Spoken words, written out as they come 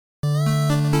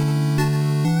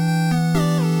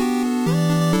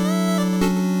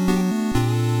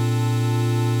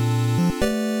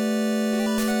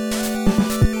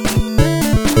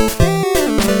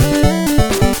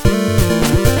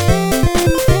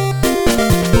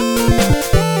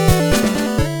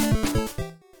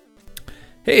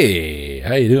Hey,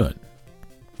 how you doing?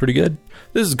 Pretty good?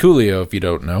 This is Coolio, if you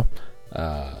don't know.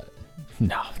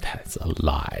 No, that's a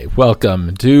lie.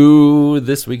 Welcome to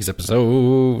this week's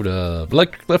episode of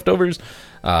Electric Leftovers.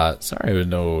 Sorry there was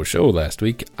no show last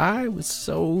week. I was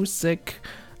so sick.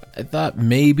 I thought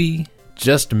maybe,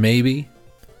 just maybe,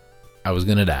 I was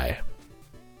gonna die.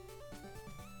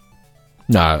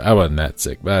 Nah, I wasn't that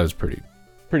sick, but I was pretty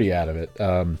out of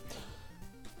it.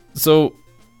 So,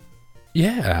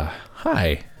 yeah.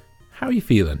 Hi, how are you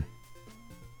feeling?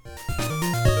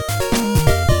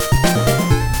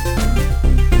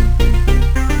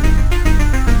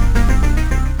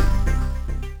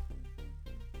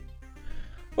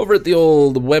 Over at the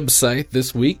old website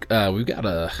this week, we've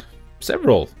got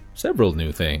several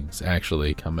new things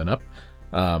actually coming up.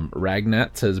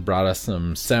 Ragnats has brought us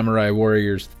some Samurai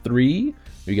Warriors 3.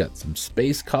 We got some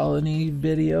Space Colony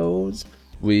videos.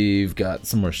 We've got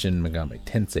some more Shin Megami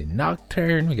Tensei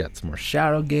Nocturne. We got some more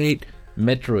Shadowgate.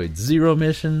 Metroid Zero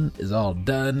Mission is all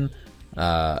done.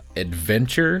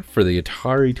 Adventure for the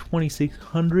Atari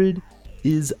 2600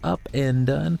 is up and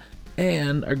done.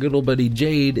 And our good old buddy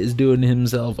Jade is doing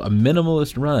himself a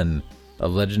minimalist run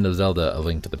of Legend of Zelda: A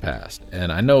Link to the Past.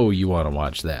 And I know you want to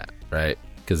watch that, right?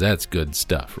 Because that's good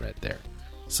stuff right there.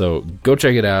 So go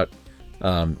check it out.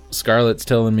 Scarlett's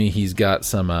telling me he's got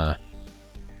some...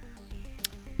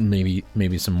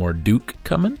 Maybe some more Duke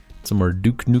coming, some more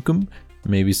Duke Nukem,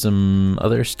 maybe some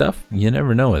other stuff. You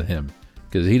never know with him,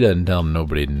 because he doesn't tell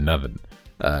nobody nothing,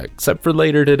 except for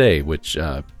later today, which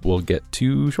we'll get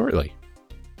to shortly.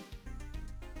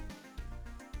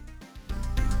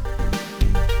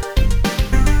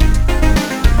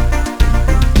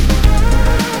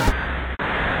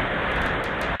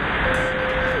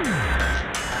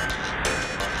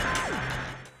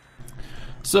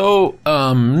 So,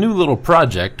 new little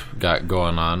project got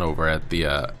going on over at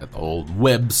the old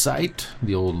website,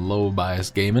 the old Low Bias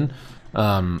Gaming.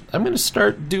 I'm gonna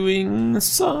start doing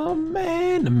some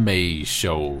anime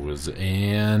shows,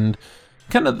 and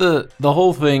kind of the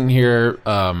whole thing here.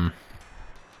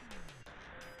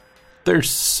 There's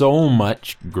so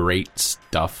much great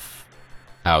stuff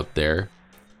out there.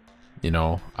 You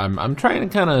know, I'm trying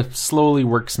to kind of slowly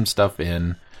work some stuff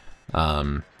in.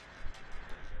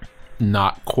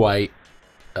 Not quite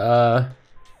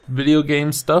video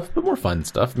game stuff, but more fun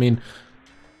stuff. I mean,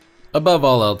 above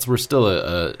all else, we're still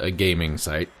a gaming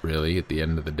site, really, at the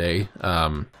end of the day.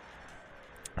 But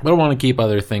I want to keep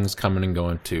other things coming and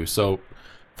going, too. So,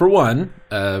 for one,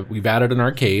 we've added an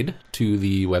arcade to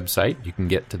the website. You can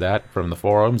get to that from the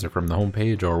forums or from the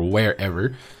homepage or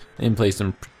wherever and play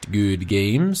some pretty good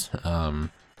games.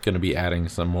 Going to be adding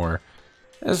some more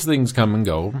as things come and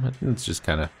go. It's just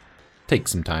kind of take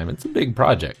some time. It's a big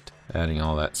project, adding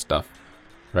all that stuff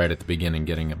right at the beginning,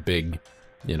 getting a big,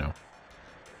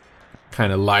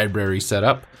 kind of library set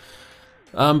up.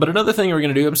 But another thing we're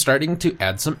going to do, I'm starting to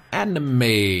add some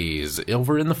animes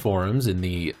over in the forums, in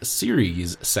the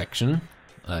series section,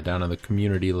 down in the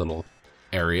community little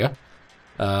area.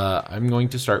 I'm going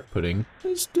to start putting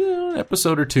just an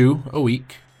episode or two a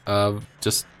week of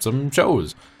just some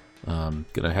shows.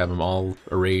 Gonna have them all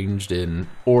arranged in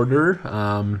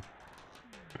order.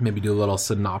 Maybe do a little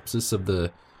synopsis of the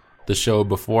show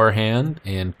beforehand.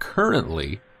 And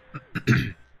currently,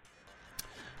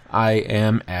 I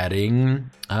am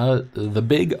adding The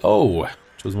Big O,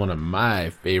 which was one of my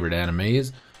favorite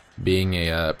animes. Being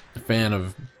a fan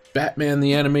of Batman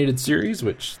the Animated Series,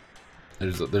 which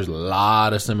there's a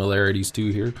lot of similarities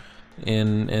to here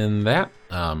in that.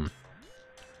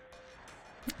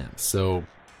 So,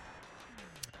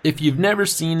 if you've never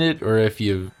seen it, or if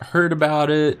you've heard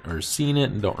about it, or seen it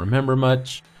and don't remember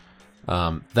much,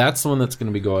 that's the one that's going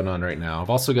to be going on right now. I've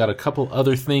also got a couple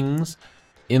other things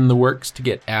in the works to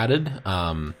get added.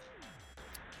 I'm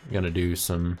going to do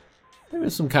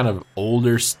maybe some kind of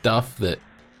older stuff that,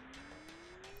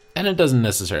 and it doesn't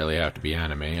necessarily have to be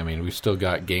anime. I mean, we've still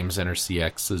got Game Center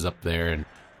CX is up there, and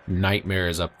Nightmare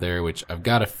is up there, which I've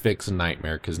got to fix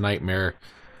Nightmare, because Nightmare...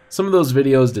 Some of those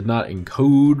videos did not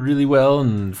encode really well,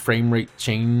 and frame rate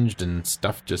changed, and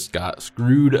stuff just got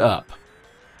screwed up.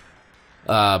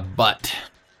 But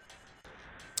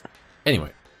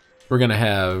anyway, we're gonna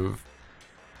have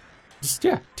just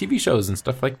TV shows and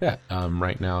stuff like that.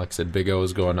 Right now, like I said, Big O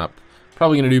is going up.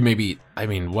 Probably gonna do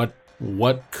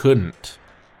what couldn't,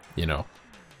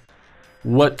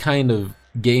 what kind of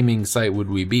gaming site would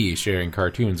we be sharing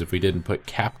cartoons if we didn't put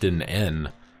Captain N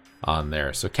on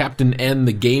there? So Captain N,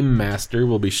 the Game Master,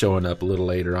 will be showing up a little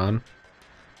later on.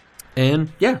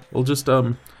 And we'll just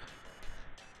I'll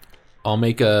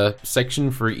make a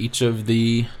section for each of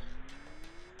the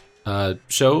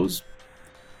shows,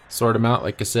 sort them out,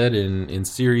 like I said, in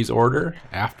series order.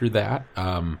 After that,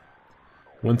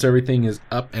 once everything is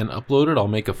up and uploaded, I'll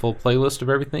make a full playlist of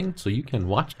everything so you can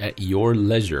watch at your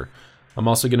leisure. I'm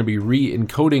also going to be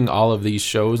re-encoding all of these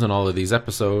shows and all of these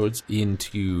episodes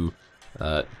into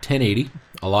 1080.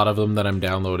 A lot of them that I'm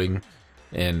downloading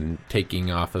and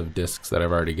taking off of discs that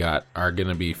I've already got are going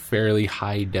to be fairly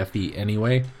high defy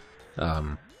anyway.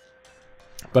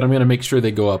 But I'm going to make sure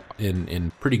they go up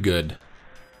in pretty good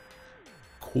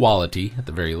quality at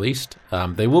the very least.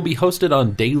 They will be hosted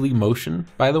on Dailymotion,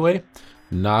 by the way,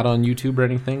 not on YouTube or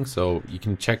anything, so you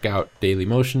can check out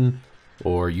Dailymotion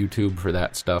or YouTube for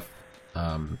that stuff.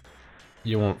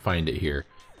 You won't find it here.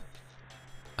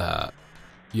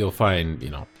 You'll find,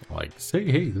 like,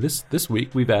 say, hey, this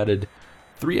week we've added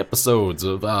 3 episodes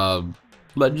of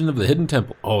Legend of the Hidden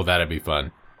Temple. Oh, that'd be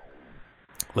fun.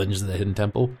 Legends of the Hidden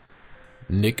Temple.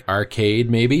 Nick Arcade,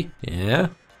 maybe? Yeah.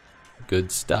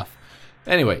 Good stuff.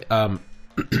 Anyway, I'll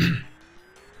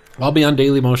be on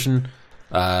Dailymotion,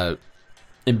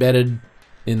 embedded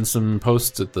in some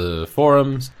posts at the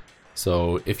forums.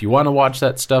 So if you want to watch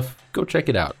that stuff, go check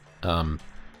it out.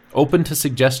 Open to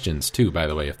suggestions too, by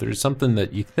the way. If there's something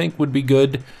that you think would be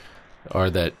good or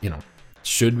that,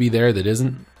 should be there that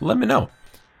isn't, let me know.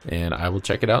 And I will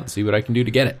check it out and see what I can do to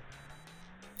get it.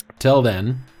 Till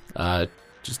then,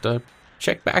 just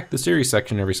check back the series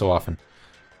section every so often.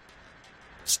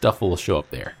 Stuff will show up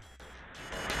there.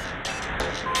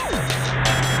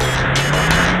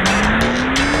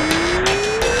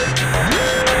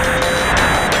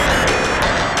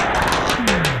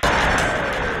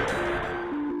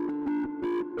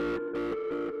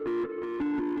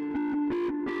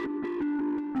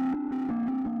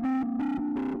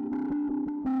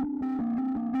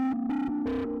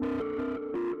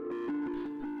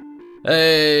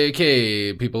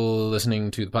 Okay, people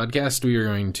listening to the podcast, we are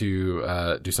going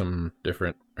to do something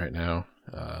different right now,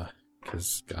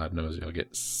 because God knows you'll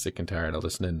get sick and tired of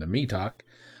listening to me talk.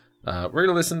 We're going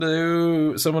to listen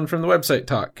to someone from the website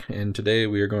talk, and today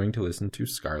we are going to listen to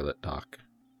Scarlet talk.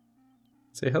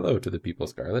 Say hello to the people,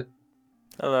 Scarlet.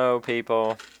 Hello,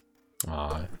 people.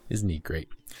 Aw, isn't he great?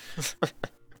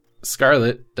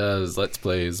 Scarlet does Let's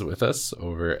Plays with us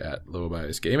over at Low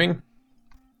Bias Gaming.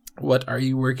 What are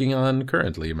you working on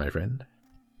currently, my friend?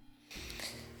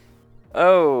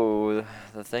 Oh,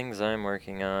 the things I'm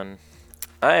working on.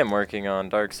 I am working on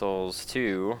Dark Souls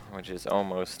 2, which is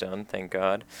almost done, thank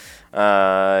God.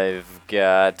 I've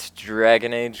got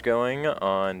Dragon Age going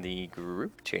on the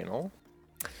group channel.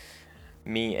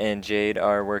 Me and Jade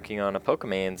are working on a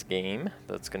Pokemon's game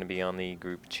that's going to be on the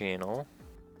group channel.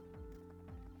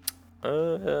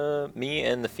 Me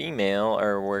and the female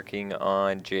are working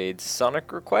on Jade's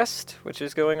Sonic Request, which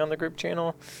is going on the group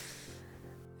channel.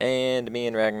 And me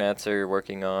and Ragnats are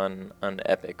working on an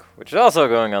Epic, which is also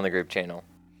going on the group channel.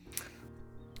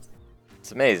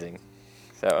 It's amazing.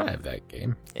 So I have that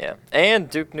game. Yeah. And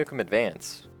Duke Nukem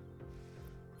Advance.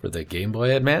 For the Game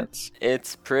Boy Advance?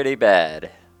 It's pretty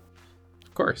bad.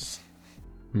 Of course.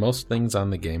 Most things on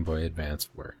the Game Boy Advance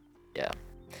were. Yeah.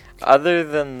 Other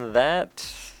than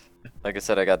that, like I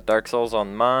said, I got Dark Souls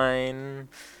on mine.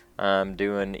 I'm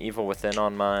doing Evil Within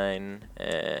on mine.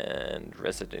 And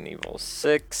Resident Evil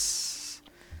 6.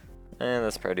 And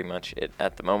that's pretty much it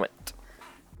at the moment.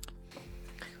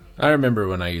 I remember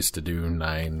when I used to do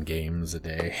 9 games a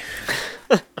day.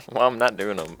 Well, I'm not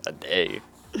doing them a day.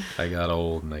 I got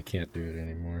old and I can't do it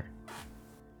anymore.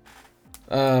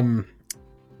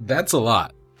 That's a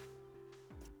lot.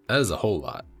 That is a whole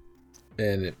lot.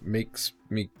 And it makes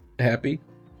me happy.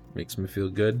 Makes me feel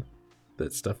good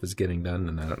that stuff is getting done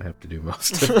and I don't have to do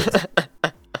most of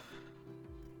it.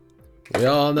 We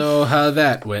all know how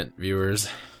that went, viewers.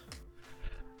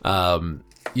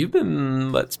 You've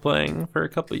been Let's Playing for a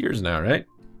couple of years now, right?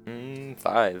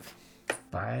 5.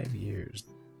 5 years.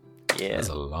 Yeah. That's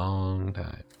a long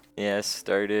time. Yeah, I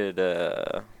started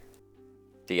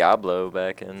Diablo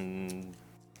back in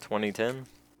 2010.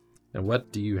 And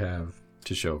what do you have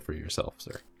to show for yourself,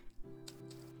 sir?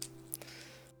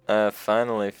 I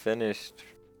finally finished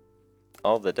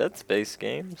all the Dead Space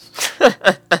games.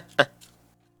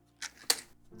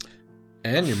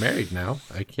 And you're married now.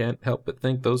 I can't help but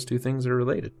think those two things are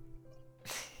related.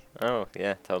 Oh,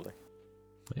 yeah, totally.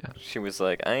 Yeah. She was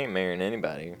like, I ain't marrying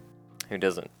anybody who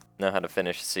doesn't know how to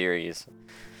finish a series.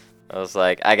 I was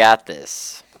like, I got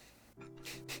this.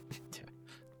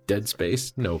 Dead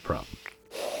Space, no problem.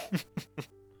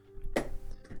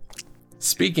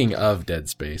 Speaking of Dead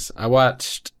Space, I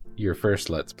watched your first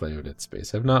Let's Play of Dead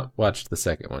Space. I've not watched the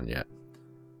second one yet.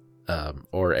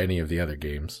 Or any of the other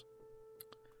games.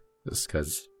 Just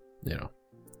because,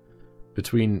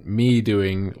 between me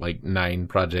doing like 9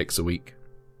 projects a week,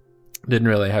 didn't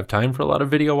really have time for a lot of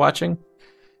video watching.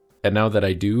 And now that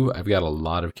I do, I've got a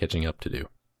lot of catching up to do.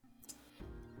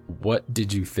 What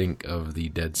did you think of the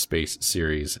Dead Space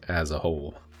series as a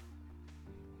whole?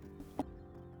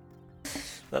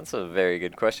 That's a very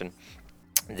good question.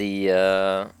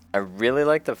 I really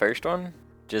liked the first one.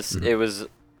 The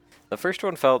first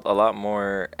one felt a lot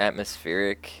more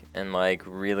atmospheric and like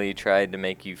really tried to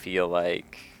make you feel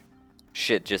like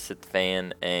shit just hit the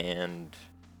fan and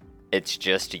it's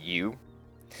just you.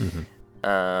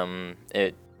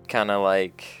 It kind of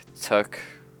like took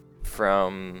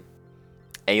from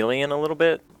Alien a little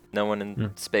bit. No one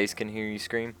in space can hear you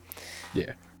scream.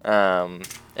 Yeah.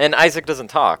 And Isaac doesn't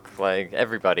talk. Like,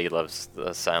 everybody loves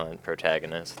the silent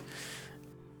protagonist.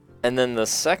 And then the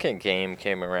second game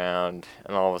came around,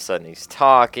 and all of a sudden he's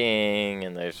talking,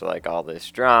 and there's like all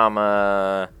this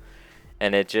drama,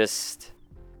 and it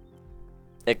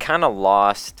kind of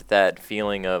lost that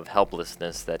feeling of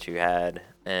helplessness that you had,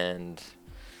 and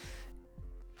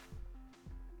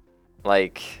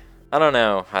like, I don't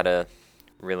know how to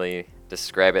really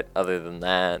describe it other than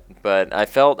that, but I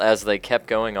felt as they kept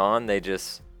going on, they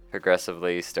just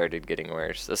progressively started getting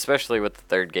worse, especially with the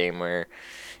third game where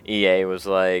EA was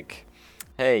like,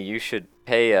 hey, you should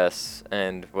pay us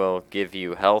and we'll give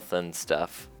you health and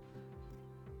stuff.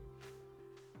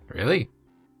 Really?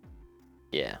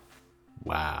 Yeah.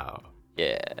 Wow.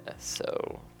 Yeah,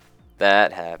 so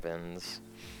that happens.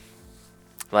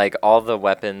 Like, all the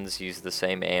weapons use the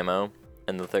same ammo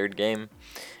in the third game,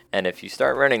 and if you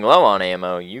start running low on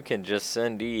ammo, you can just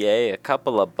send EA a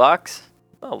couple of bucks,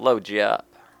 they'll load you up.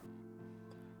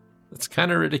 That's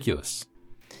kind of ridiculous.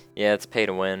 Yeah, it's pay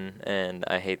to win, and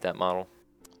I hate that model.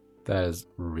 That is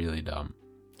really dumb.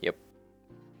 Yep.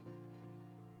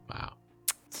 Wow.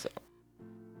 So.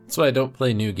 That's why I don't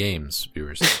play new games,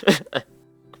 viewers.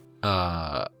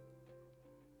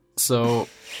 So.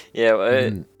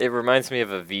 Yeah, it reminds me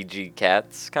of a VG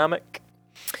Cats comic.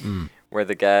 Where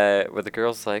the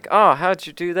girl's like, oh, how'd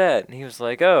you do that? And he was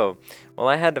like, oh, well,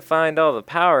 I had to find all the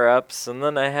power-ups, and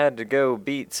then I had to go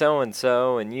beat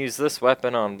so-and-so and use this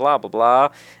weapon on blah, blah, blah,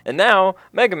 and now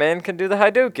Mega Man can do the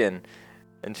Hadouken.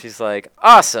 And she's like,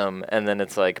 awesome. And then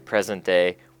it's like present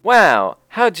day, wow,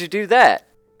 how'd you do that?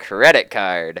 Credit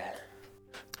card.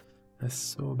 That's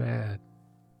so bad.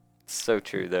 It's so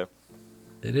true, though.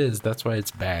 It is. That's why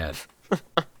it's bad.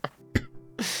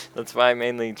 That's why I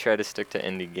mainly try to stick to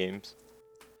indie games.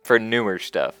 For newer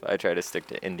stuff, I try to stick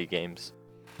to indie games.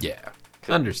 Yeah,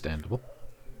 understandable.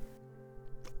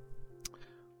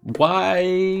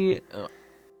 Why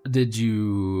did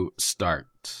you start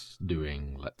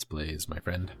doing Let's Plays, my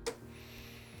friend?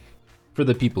 For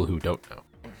the people who don't know.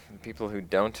 People who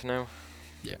don't know?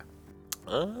 Yeah.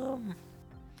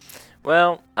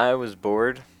 Well, I was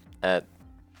bored at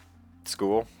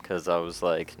school because I was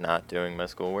like not doing my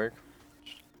schoolwork.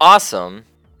 Awesome.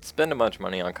 Spend a bunch of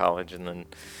money on college and then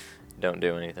don't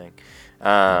do anything.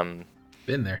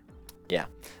 Been there. Yeah.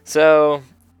 So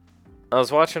I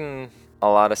was watching a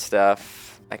lot of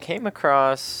stuff. I came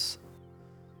across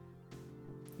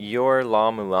Your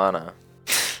La Mulana.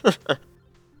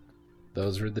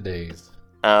 Those were the days.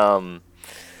 I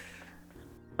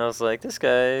was like, this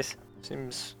guy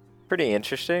seems pretty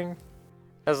interesting.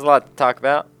 Has a lot to talk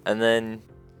about. And then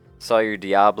saw your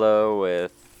Diablo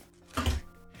with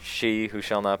She Who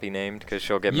Shall Not Be Named because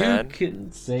she'll get mad. You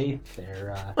couldn't say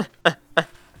Sarah.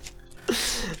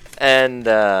 And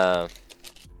so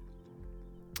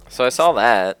I saw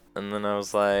that, and then I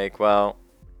was like, well,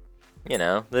 you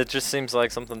know, that just seems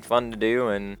like something fun to do,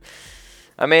 and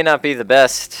I may not be the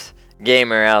best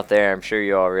gamer out there. I'm sure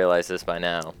you all realize this by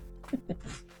now.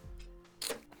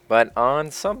 But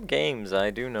on some games, I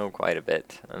do know quite a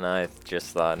bit, and I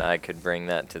just thought I could bring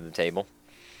that to the table.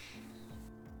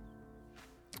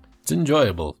 It's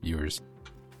enjoyable, viewers,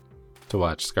 to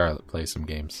watch Scarlett play some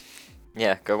games.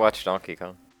 Yeah, go watch Donkey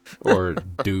Kong. Or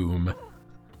Doom.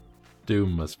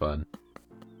 Doom was fun.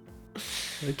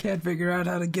 I can't figure out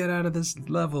how to get out of this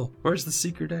level. Where's the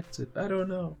secret exit? I don't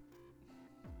know.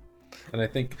 And I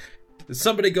think,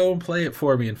 somebody go and play it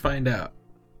for me and find out.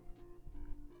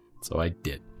 So I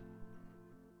did.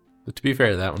 But to be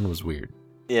fair, that one was weird.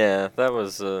 Yeah, that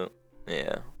was,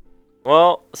 yeah.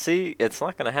 Well, see, it's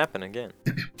not going to happen again.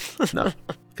 No,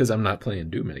 because I'm not playing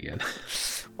Doom again.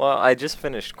 Well, I just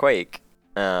finished Quake,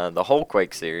 the whole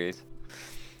Quake series.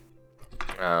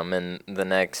 And the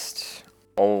next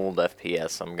old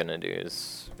FPS I'm going to do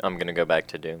is, I'm going to go back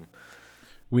to Doom.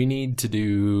 We need to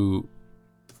do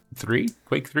 3?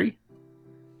 Quake 3?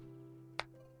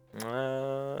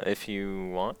 If you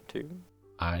want to.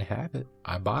 I have it.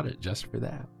 I bought it just for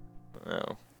that.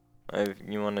 Oh.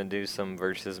 You want to do some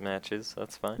versus matches?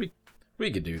 That's fine.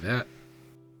 We could do that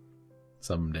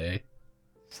someday.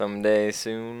 Someday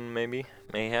soon, maybe?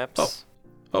 Mayhaps? Oh.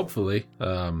 Hopefully.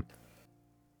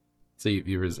 See,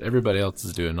 viewers, everybody else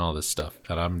is doing all this stuff,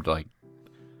 and I'm like,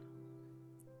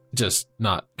 just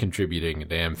not contributing a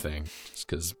damn thing, just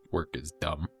because work is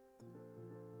dumb.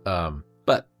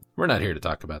 But we're not here to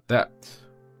talk about that.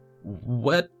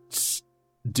 What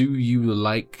do you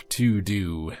like to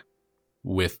do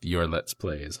with your Let's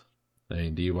Plays? I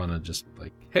mean, do you want to just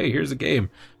like, hey, here's a game.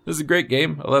 This is a great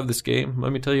game. I love this game.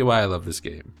 Let me tell you why I love this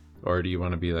game. Or do you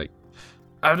want to be like,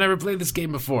 I've never played this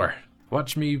game before.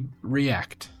 Watch me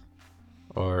react.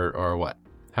 Or what?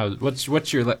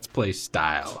 What's your Let's Play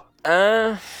style?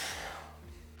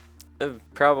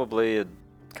 Probably a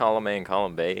column A and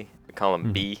column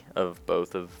B of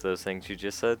both of those things you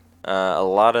just said. A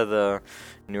lot of the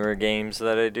newer games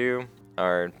that I do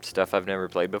are stuff I've never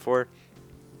played before.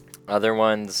 Other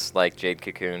ones, like Jade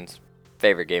Cocoon's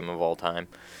favorite game of all time.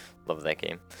 Love that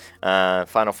game.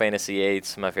 Final Fantasy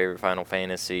VIII's my favorite Final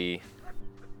Fantasy.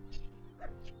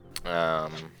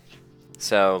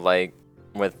 So, like,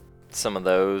 with some of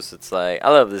those, it's like, I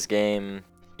love this game,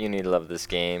 you need to love this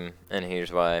game, and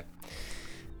here's why.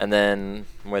 And then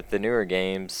with the newer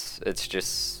games, it's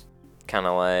just kind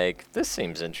of like, this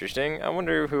seems interesting. I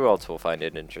wonder who else will find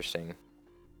it interesting.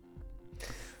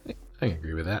 I can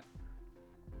agree with that.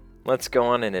 Let's go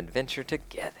on an adventure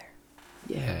together.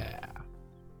 Yeah.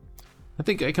 I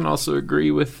think I can also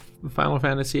agree with Final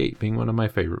Fantasy VIII being one of my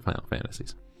favorite Final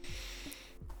Fantasies.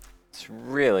 It's a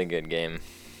really good game.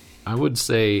 I would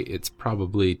say it's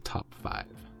probably top 5.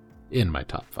 In my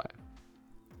top 5.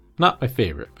 Not my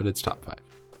favorite, but it's top 5.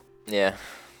 Yeah.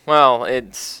 Well,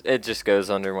 it just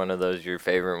goes under one of those your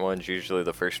favorite ones, usually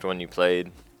the first one you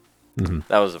played. Mm-hmm.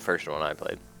 That was the first one I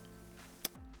played.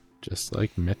 Just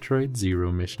like Metroid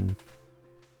Zero Mission.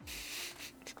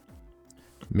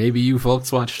 Maybe you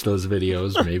folks watched those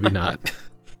videos, maybe not.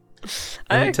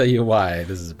 Let me tell you why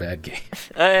this is a bad game.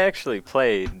 I actually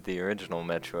played the original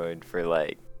Metroid for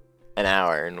like an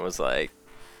hour and was like,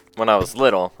 when I was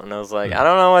little, and I was like, I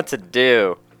don't know what to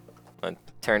do. I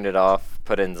turned it off,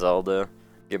 put in Zelda,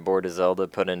 get bored of Zelda,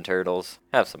 put in Turtles,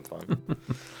 have some fun.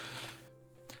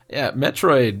 Yeah,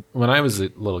 Metroid, when I was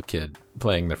a little kid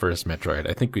playing the first Metroid,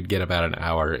 I think we'd get about an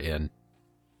hour in.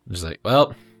 Just like,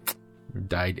 well,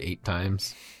 died 8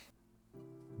 times.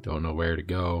 Don't know where to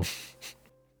go.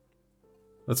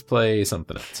 Let's play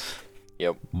something else.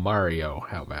 Yep. Mario,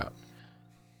 how about?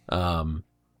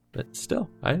 But still,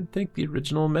 I think the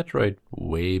original Metroid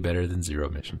way better than Zero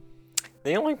Mission.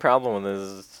 The only problem with this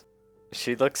is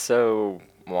she looks so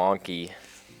wonky.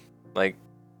 Like,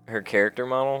 her character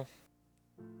model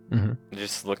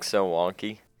just looks so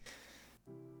wonky.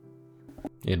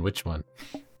 In which one?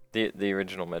 The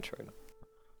original Metroid.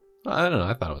 I don't know.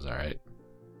 I thought it was alright.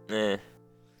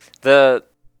 The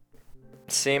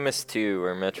Samus 2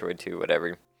 or Metroid 2,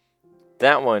 whatever.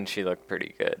 That one, she looked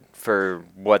pretty good. For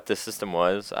what the system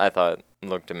was, I thought it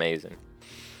looked amazing.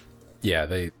 Yeah,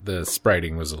 the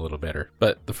spriting was a little better.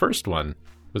 But the first one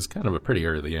was kind of a pretty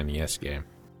early NES game.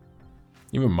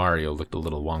 Even Mario looked a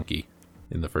little wonky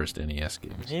in the first NES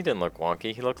games. He didn't look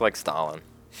wonky. He looked like Stalin.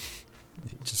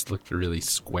 He just looked really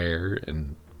square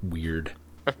and weird.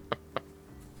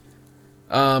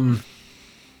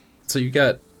 So you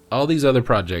got all these other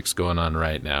projects going on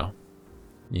right now.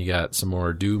 You got some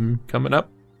more Doom coming up?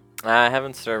 I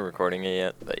haven't started recording it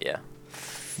yet, but yeah.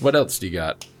 What else do you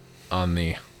got on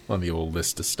the old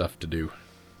list of stuff to do?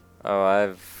 Oh,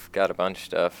 I've got a bunch of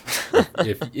stuff.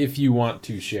 if you want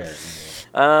to share.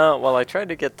 Well, I tried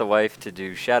to get the wife to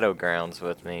do Shadowgrounds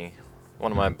with me.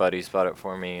 One of my buddies bought it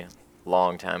for me a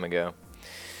long time ago.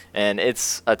 And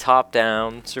it's a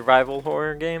top-down survival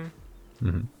horror game.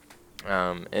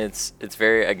 Mm-hmm. It's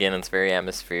very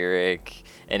atmospheric,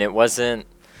 and it wasn't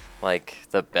like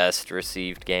the best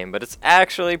received game, but it's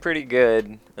actually pretty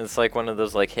good. It's like one of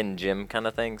those like hidden gem kind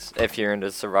of things if you're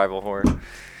into survival horror.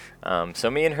 So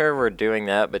me and her were doing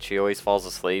that, but she always falls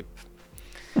asleep.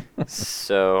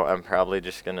 So I'm probably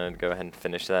just gonna go ahead and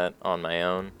finish that on my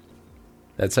own.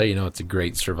 That's how you know it's a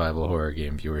great survival horror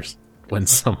game, viewers. When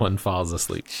someone falls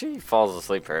asleep. She falls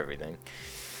asleep for everything.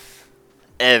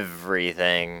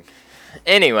 Everything.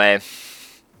 Anyway,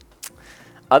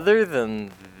 other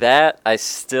than that, I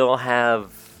still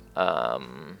have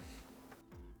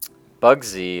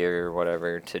Bugsy or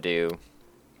whatever to do.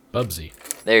 Bubsy.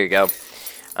 There you go.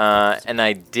 And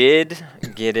I did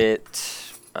get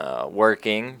it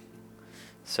working,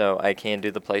 so I can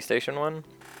do the PlayStation one.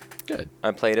 Good.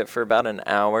 I played it for about an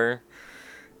hour.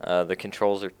 The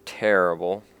controls are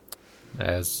terrible.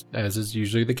 as is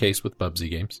usually the case with Bubsy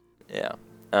games. Yeah.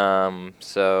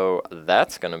 So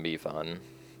that's gonna be fun.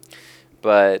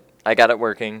 But I got it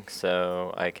working,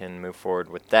 so I can move forward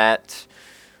with that.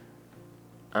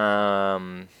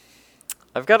 I've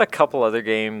got a couple other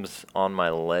games on my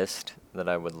list that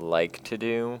I would like to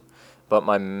do, but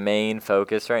my main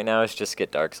focus right now is just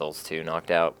get Dark Souls 2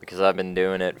 knocked out, because I've been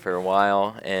doing it for a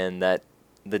while, and that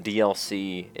the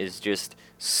DLC is just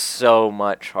so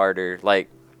much harder. Like,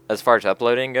 as far as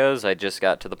uploading goes, I just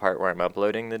got to the part where I'm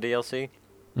uploading the DLC.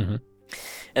 Mm-hmm.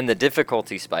 And the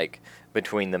difficulty spike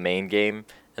between the main game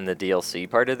and the DLC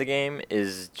part of the game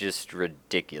is just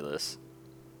ridiculous.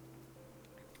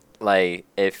 Like,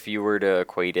 if you were to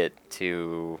equate it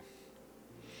to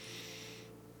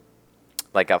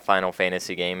like a Final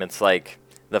Fantasy game, it's like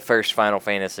the first Final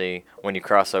Fantasy when you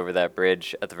cross over that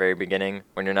bridge at the very beginning,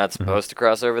 when you're not supposed to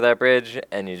cross over that bridge,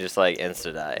 and you just like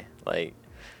insta-die. Like,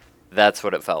 that's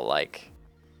what it felt like.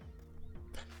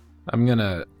 I'm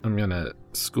gonna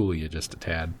school you just a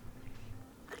tad.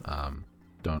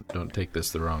 Don't take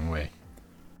this the wrong way,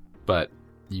 but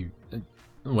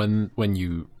when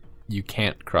you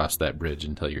can't cross that bridge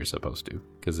until you're supposed to,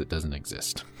 because it doesn't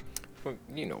exist. Well,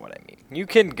 you know what I mean. You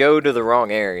can go to the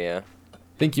wrong area.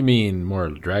 Think you mean more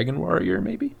Dragon Warrior,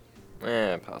 maybe?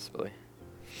 Possibly.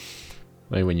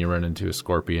 Like when you run into a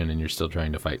scorpion and you're still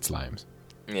trying to fight slimes.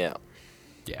 Yeah.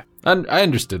 Yeah, I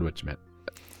understood what you meant.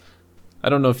 I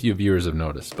don't know if you viewers have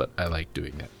noticed, but I like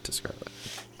doing that to Scarlet.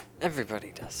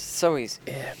 Everybody does. So easy.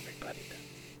 Everybody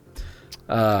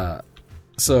does.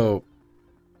 So,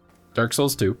 Dark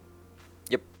Souls 2.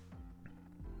 Yep.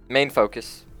 Main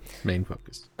focus.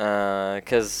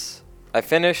 Because I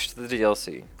finished the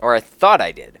DLC. Or I thought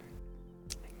I did.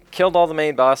 Killed all the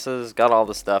main bosses, got all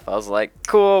the stuff. I was like,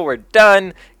 cool, we're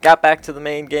done. Got back to the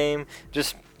main game.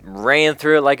 Just ran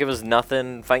through it like it was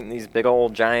nothing, fighting these big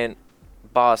old giant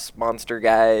boss monster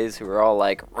guys who were all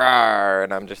like, rawr,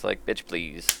 and I'm just like, bitch,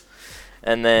 please.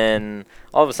 And then,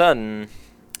 all of a sudden,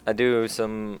 I do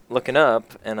some looking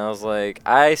up, and I was like,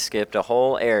 I skipped a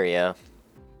whole area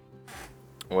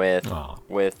with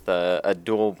a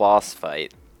dual boss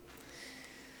fight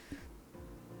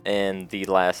in the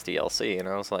last DLC, and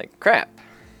I was like, crap.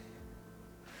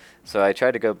 So I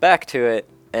tried to go back to it,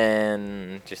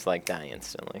 and just like die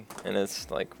instantly. And it's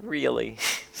like, really?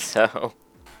 So,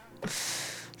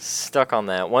 stuck on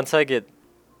that. Once I get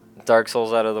Dark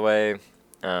Souls out of the way,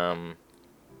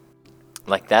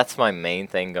 like, that's my main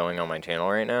thing going on my channel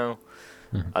right now,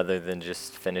 other than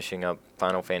just finishing up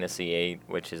Final Fantasy VIII,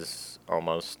 which is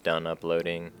almost done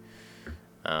uploading.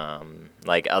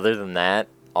 Like, other than that,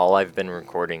 all I've been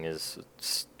recording is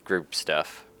group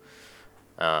stuff.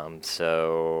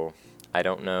 So I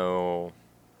don't know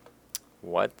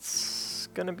what's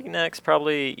gonna be next.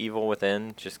 Probably Evil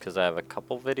Within, just because I have a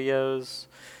couple videos.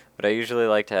 But I usually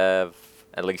like to have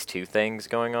at least two things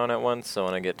going on at once, so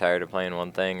when I get tired of playing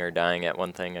one thing or dying at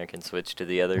one thing, I can switch to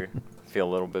the other. Feel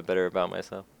a little bit better about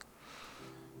myself.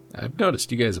 I've noticed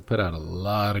you guys have put out a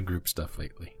lot of group stuff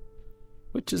lately,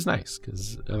 which is nice,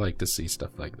 because I like to see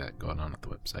stuff like that going on at the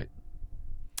website.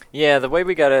 Yeah, the way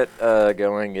we got it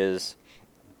going is,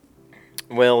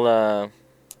 well,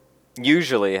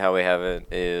 usually how we have it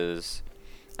is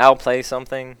I'll play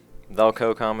something, they'll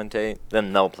co-commentate,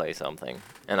 then they'll play something,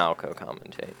 and I'll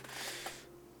co-commentate.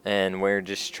 And we're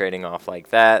just trading off like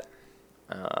that.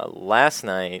 Last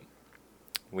night,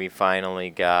 we finally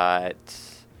got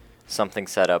something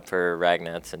set up for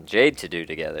Ragnats and Jade to do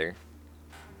together.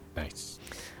 Nice.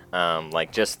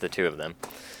 Like just the two of them.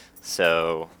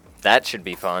 So that should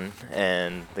be fun,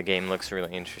 and the game looks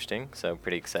really interesting, so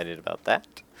pretty excited about that.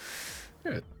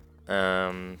 Good.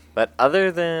 But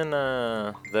other than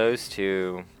those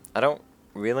two, I don't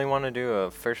really want to do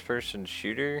a first-person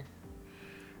shooter,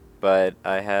 but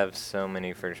I have so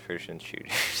many first-person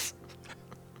shooters.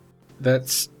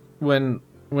 That's when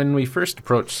we first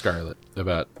approached Scarlet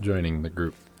about joining the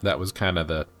group. That was kind of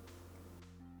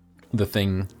the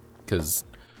thing, because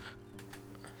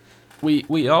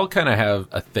we all kind of have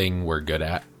a thing we're good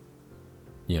at.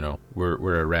 You know,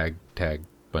 we're a ragtag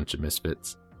bunch of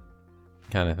misfits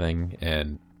kind of thing.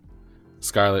 And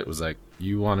Scarlet was like,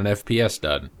 you want an FPS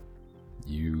done?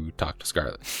 You talk to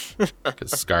Scarlet,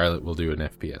 because Scarlet will do an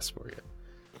FPS for you.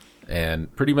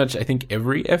 And pretty much, I think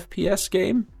every FPS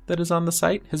game that is on the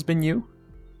site has been you.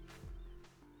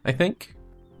 I think.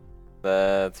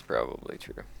 That's probably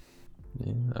true.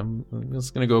 Yeah, I'm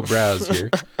just gonna go browse here.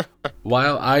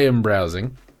 While I am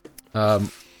browsing,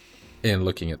 and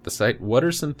looking at the site, what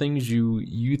are some things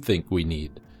you think we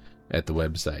need at the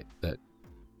website that,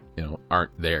 you know,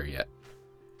 aren't there yet?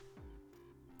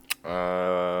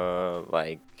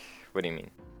 Like, what do you mean?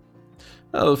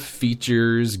 of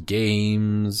features,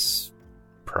 games,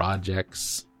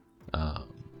 projects.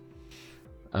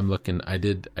 I'm looking. I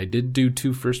did do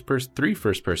three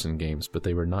first person games, but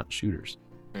they were not shooters.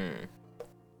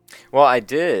 Well, I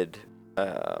did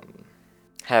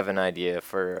have an idea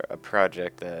for a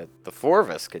project that the four of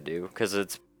us could do, because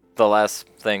it's the last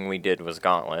thing we did was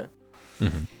Gauntlet.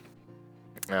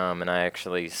 And I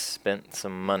actually spent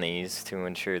some monies to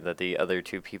ensure that the other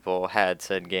two people had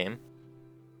said game.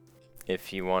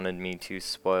 If you wanted me to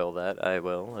spoil that, I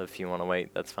will. If you want to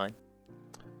wait, that's fine.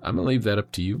 I'm going to leave that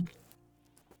up to you.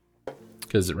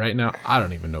 Because right now, I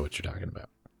don't even know what you're talking about.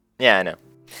 Yeah, I know.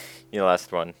 You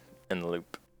last one in the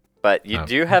loop. But you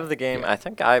do have the game. Yeah. I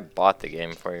think I bought the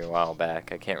game for you a while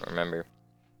back. I can't remember.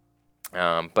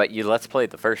 But you Let's Play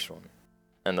the first one.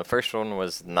 And the first one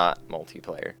was not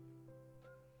multiplayer.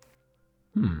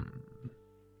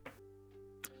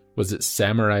 Was it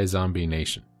Samurai Zombie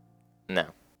Nation? No.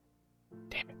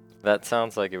 Damn it. That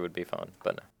sounds like it would be fun,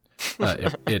 but no.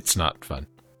 It's not fun.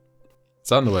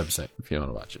 It's on the website if you want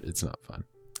to watch it. It's not fun.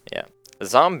 Yeah.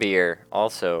 Zombier,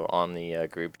 also on the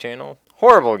group channel.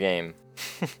 Horrible game.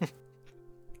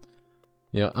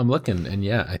 Yeah, I'm looking, and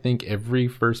yeah, I think every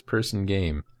first-person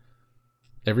game,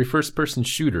 every first-person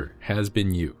shooter has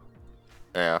been you.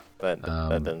 Yeah, that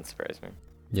doesn't surprise me.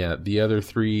 Yeah, the other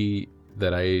three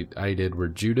that I did were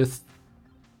Judith,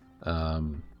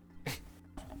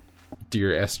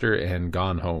 Dear Esther, and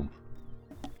Gone Home.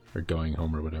 Or Going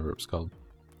Home, or whatever it was called.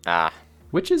 Ah.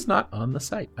 Which is not on the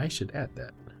site. I should add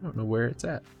that. I don't know where it's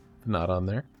at. Not on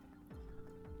there.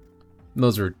 And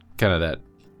those are kind of that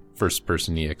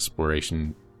first-person-y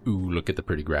exploration, ooh, look at the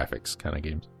pretty graphics kind of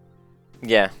games.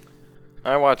 Yeah.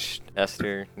 I watched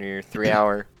Esther, your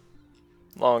 3-hour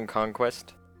long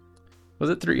conquest. Was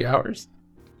it 3 hours?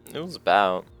 It was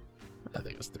about. I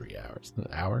think it was 3 hours. An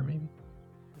hour, maybe?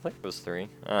 I think it was 3.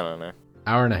 I don't know.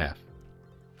 Hour and a half.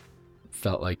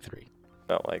 Felt like 3.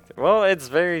 Felt like well, it's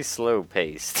very slow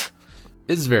paced.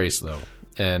 It's very slow,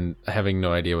 and having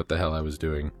no idea what the hell I was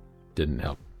doing didn't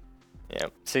help. Yeah.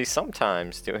 See,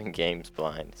 sometimes doing games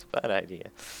blind is a bad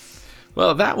idea.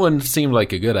 Well, that one seemed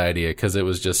like a good idea because it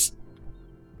was just,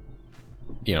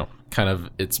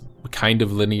 it's kind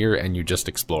of linear and you just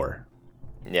explore.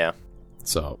 Yeah.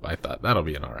 So I thought that'll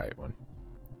be an alright one.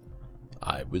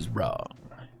 I was wrong.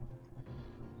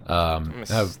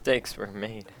 Mistakes were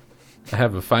made. I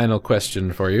have a final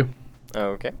question for you.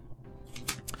 Okay.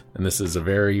 And this is a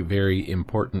very, very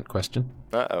important question.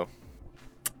 Uh-oh.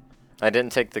 I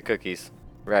didn't take the cookies.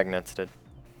 Ragnetz did.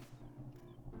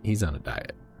 He's on a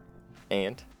diet.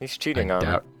 And? He's cheating on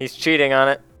it. He's cheating on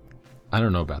it. I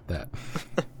don't know about that.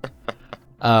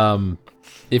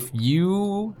 If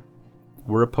you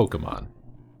were a Pokemon,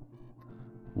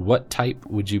 what type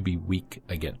would you be weak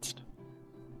against?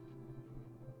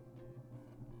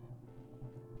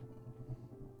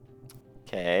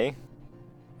 Okay.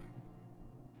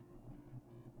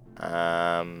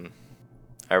 Are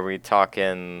we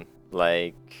talking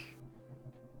like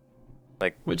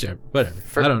whichever,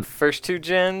 whatever. First 2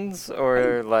 gens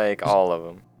or like all of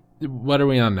them? What are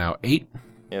we on now? 8?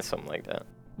 Yeah, something like that.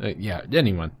 Yeah,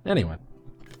 anyone.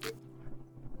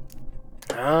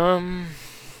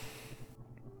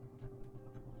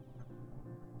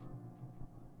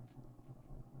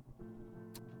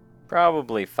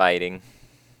 Probably fighting.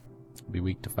 Be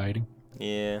weak to fighting?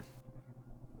 Yeah.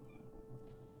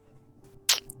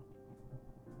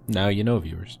 Now you know,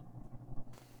 viewers.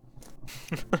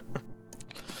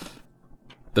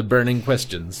 The burning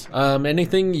questions.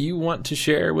 Anything you want to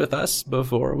share with us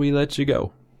before we let you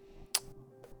go?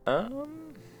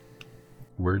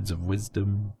 Words of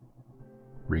wisdom,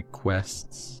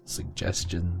 requests,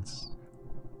 suggestions,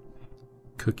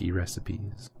 cookie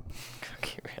recipes.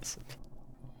 Cookie recipe.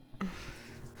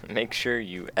 Make sure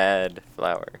you add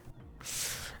flour.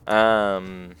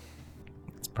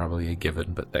 It's probably a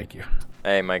given, but thank you.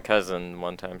 Hey, my cousin,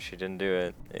 one time she didn't do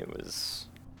it. It was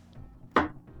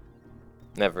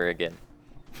never again.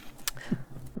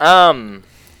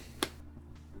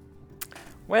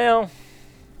 Well,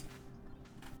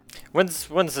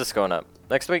 when's this going up?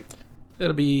 Next week?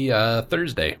 It'll be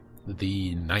Thursday,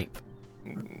 the 9th.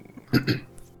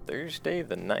 Thursday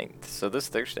the 9th. So this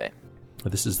Thursday.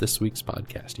 This is this week's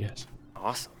podcast, yes.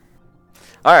 Awesome.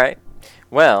 All right.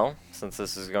 Well, since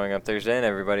this is going up Thursday and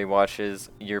everybody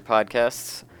watches your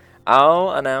podcasts,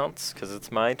 I'll announce, because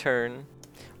it's my turn,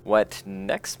 what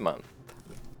next month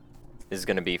is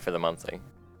going to be for the monthly.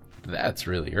 That's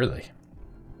really early.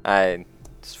 I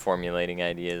was formulating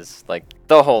ideas like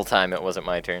the whole time it wasn't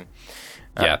my turn.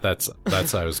 Yeah, that's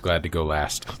I was glad to go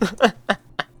last.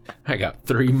 I got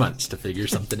 3 months to figure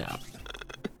something out.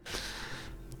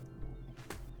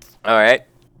 All right.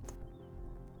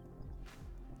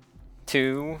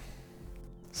 2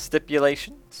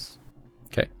 stipulations.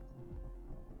 Okay.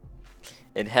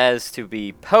 It has to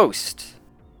be post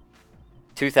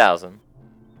 2000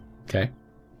 Okay.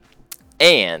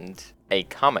 and a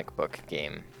comic book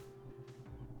game.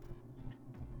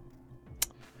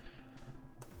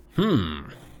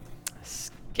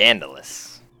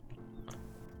 Scandalous.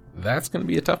 That's going to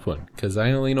be a tough one, because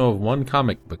I only know of one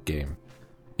comic book game.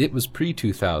 It was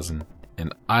pre-2000,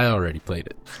 and I already played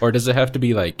it. Or does it have to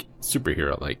be, like,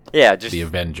 superhero, like Yeah, just the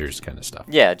Avengers kind of stuff?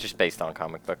 yeah, just based on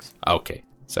comic books. Okay.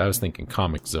 So I was thinking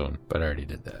Comic Zone, but I already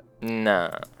did that.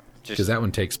 Nah, Because just that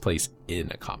one takes place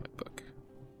in a comic book.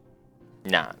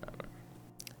 nah.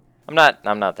 I'm not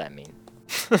that mean.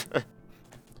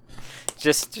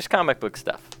 just comic book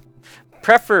stuff.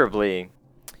 Preferably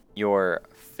your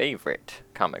favorite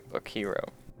comic book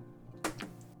hero.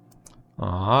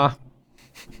 Ah.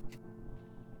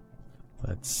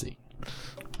 Let's see.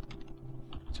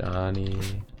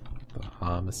 Johnny, the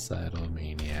homicidal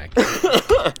maniac.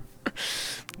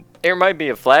 There might be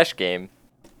a Flash game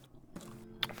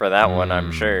for that one,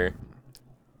 I'm sure.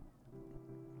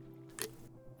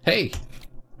 Hey,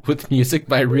 with music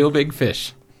by Real Big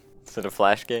Fish. Is it a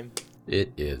Flash game?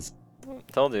 It is.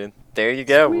 Told you. There you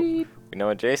go. Sweet. We know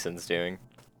what Jason's doing.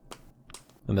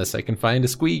 Unless I can find a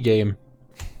Squee game.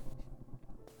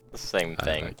 Same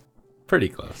thing. Pretty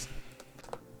close.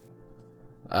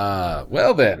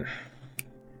 Well then.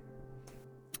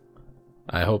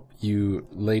 I hope you,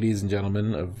 ladies and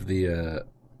gentlemen of the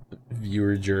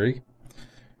viewer jury,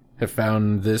 have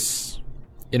found this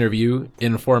interview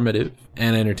informative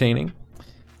and entertaining,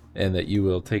 and that you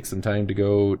will take some time to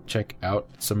go check out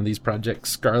some of these projects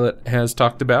Scarlett has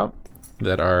talked about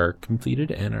that are completed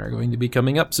and are going to be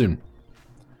coming up soon.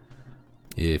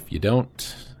 If you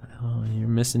don't, well, you're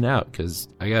missing out, because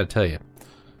I gotta tell you,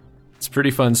 it's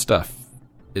pretty fun stuff.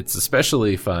 It's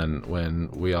especially fun when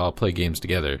we all play games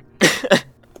together,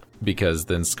 because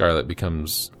then Scarlett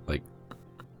becomes like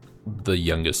the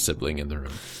youngest sibling in the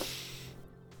room.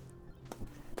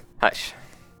 Hush.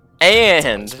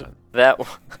 And that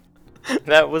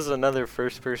that was another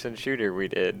first-person shooter we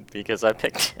did because I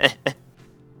picked it.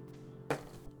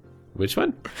 Which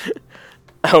one?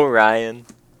 Orion.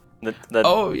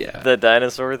 Oh yeah. The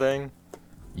dinosaur thing.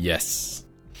 Yes.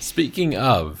 Speaking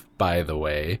of, by the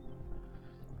way,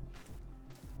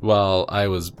 while I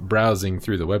was browsing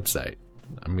through the website,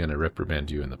 I'm gonna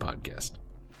reprimand you in the podcast.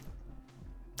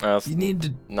 Oh, You need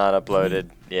to not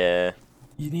uploaded. Yeah.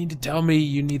 You need to tell me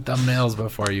you need thumbnails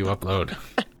before you upload.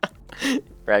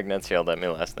 Ragnuts yelled at me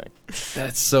last night.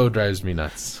 That so drives me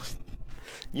nuts.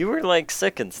 You were like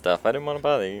sick and stuff. I didn't want to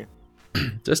bother you.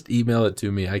 Just email it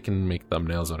to me. I can make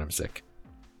thumbnails when I'm sick.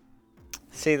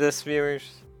 See this, viewers?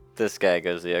 This guy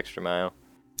goes the extra mile.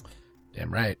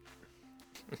 Damn right.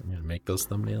 I'm gonna make those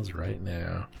thumbnails right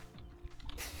now.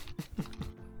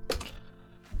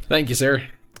 Thank you, sir.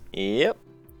 Yep.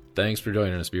 Thanks for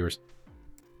joining us, viewers.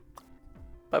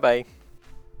 Bye-bye.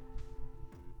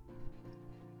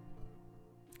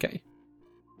 Okay.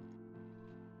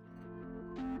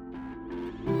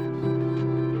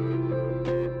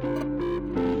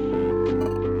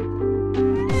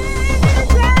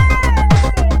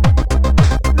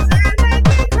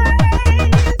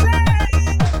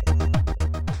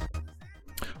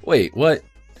 Wait, what?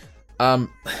 An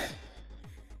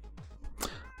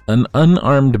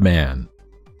unarmed man.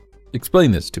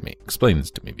 Explain this to me. Explain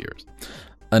this to me, viewers.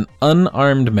 An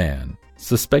unarmed man,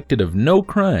 suspected of no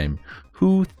crime,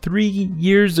 who 3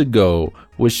 years ago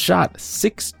was shot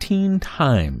 16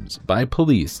 times by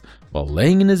police while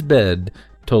laying in his bed,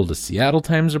 told a Seattle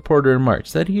Times reporter in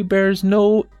March that he bears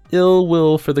no ill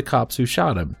will for the cops who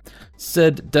shot him.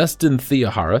 Said Dustin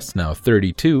Theoharis, now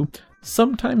 32,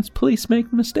 sometimes police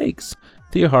make mistakes.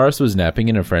 Theoharis was napping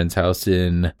in a friend's house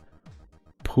in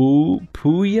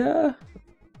Puyallup,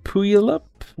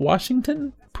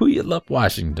 Washington? Puyallup,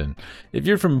 Washington. If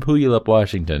you're from Puyallup,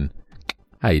 Washington,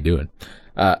 how you doing?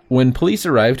 When police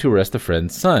arrived to arrest the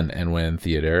friend's son, and when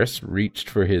Theoharis reached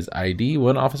for his ID,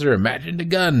 one officer imagined a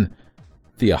gun.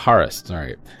 Theoharis,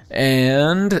 sorry.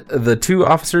 And the two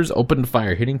officers opened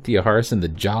fire, hitting Theoharis in the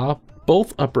jaw,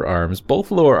 both upper arms,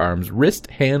 both lower arms, wrist,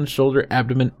 hand, shoulder,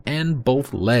 abdomen, and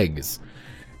both legs.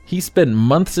 He spent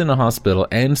months in a hospital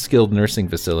and skilled nursing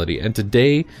facility, and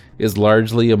today is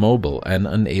largely immobile and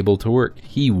unable to work.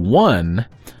 He won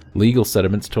legal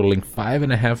settlements totaling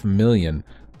 $5.5 million,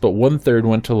 but 1/3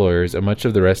 went to lawyers, and much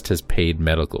of the rest has paid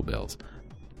medical bills.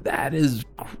 That is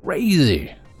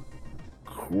crazy.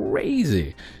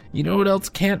 Crazy. You know what else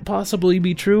can't possibly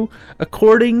be true?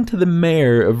 According to the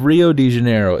mayor of Rio de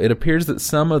Janeiro, it appears that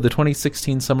some of the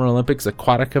 2016 Summer Olympics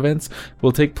aquatic events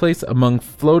will take place among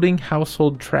floating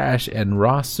household trash and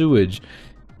raw sewage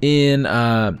in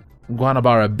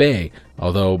Guanabara Bay,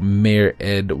 although Mayor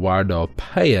Eduardo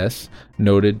Paes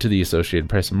noted to the Associated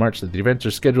Press in March that the events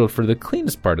are scheduled for the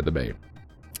cleanest part of the bay.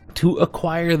 To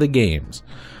acquire the games,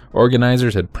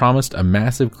 organizers had promised a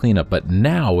massive cleanup, but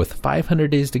now, with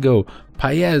 500 days to go,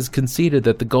 Paes conceded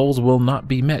that the goals will not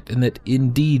be met and that,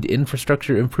 indeed,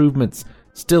 infrastructure improvements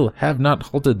still have not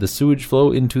halted the sewage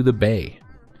flow into the bay.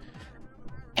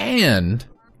 And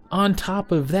on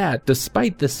top of that,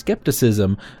 despite the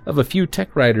skepticism of a few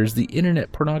tech writers, the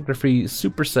internet pornography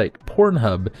supersite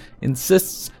Pornhub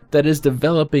insists that it is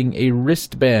developing a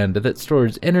wristband that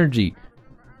stores energy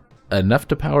enough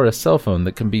to power a cell phone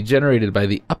that can be generated by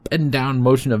the up and down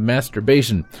motion of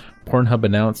masturbation. Pornhub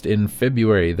announced in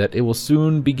February that it will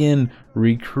soon begin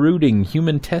recruiting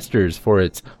human testers for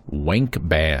its wank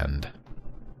band.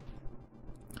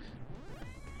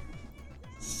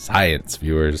 Science,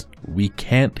 viewers. We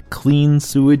can't clean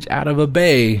sewage out of a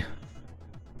bay.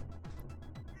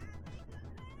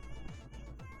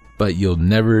 But you'll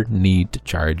never need to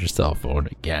charge your cell phone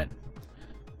again.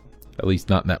 At least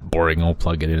not in that boring old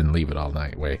plug it in and leave it all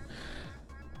night way.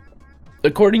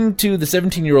 According to the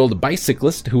 17-year-old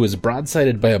bicyclist who was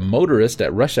broadsided by a motorist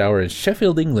at rush hour in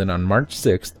Sheffield, England on March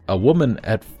 6th, a woman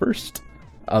at first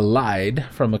allied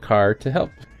from a car to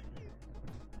help.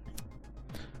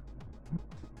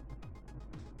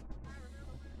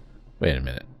 Wait a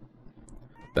minute.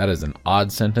 That is an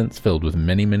odd sentence filled with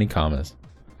many, many commas.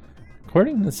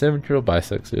 According to the 7-year-old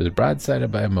bicyclist who was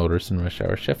broadsided by a motorist in rush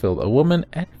hour Sheffield, a woman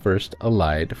at first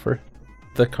allied for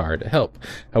the car to help.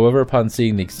 However, upon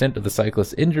seeing the extent of the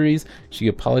cyclist's injuries, she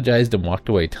apologized and walked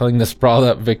away, telling the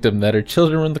sprawled-out victim that her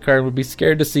children were in the car and would be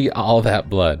scared to see all that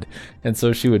blood, and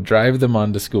so she would drive them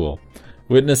on to school.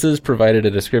 Witnesses provided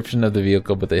a description of the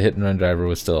vehicle, but the hit-and-run driver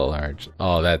was still at large.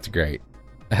 Oh, that's great.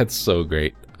 That's so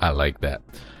great. I like that.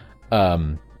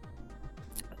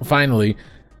 Finally,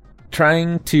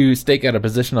 trying to stake out a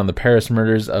position on the Paris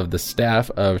murders of the staff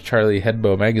of Charlie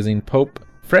Hebdo magazine, Pope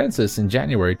Francis in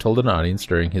January told an audience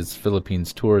during his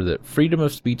Philippines tour that freedom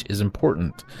of speech is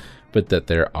important, but that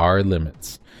there are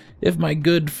limits. If my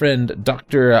good friend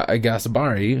Dr.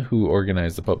 Gasbari, who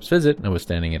organized the Pope's visit and was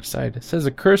standing at his side, says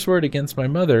a curse word against my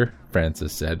mother,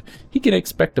 Francis said, he can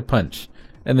expect a punch,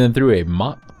 and then threw a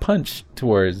mop punch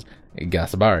towards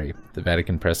Gasbari. The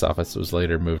Vatican press office was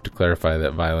later moved to clarify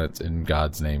that violence in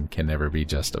God's name can never be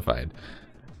justified.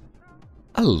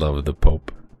 I love the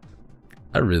Pope.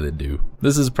 I really do.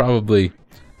 This is probably,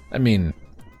 I've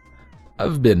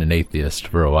been an atheist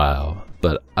for a while,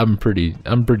 but I'm pretty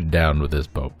down with this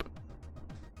Pope.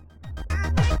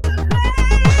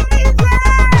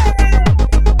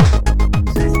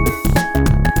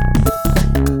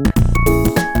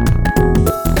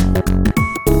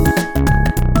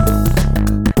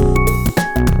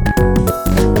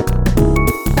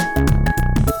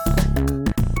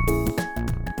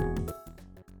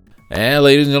 And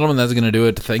ladies and gentlemen, that's going to do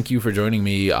it. Thank you for joining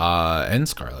me and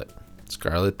Scarlett.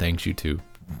 Scarlett thanks you too.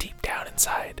 Deep down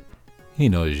inside, he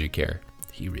knows you care.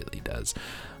 He really does.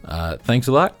 Thanks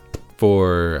a lot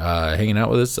for hanging out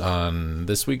with us on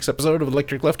this week's episode of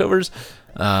Electric Leftovers.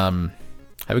 Have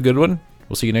a good one.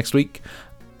 We'll see you next week.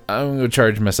 I'm going to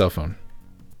charge my cell phone.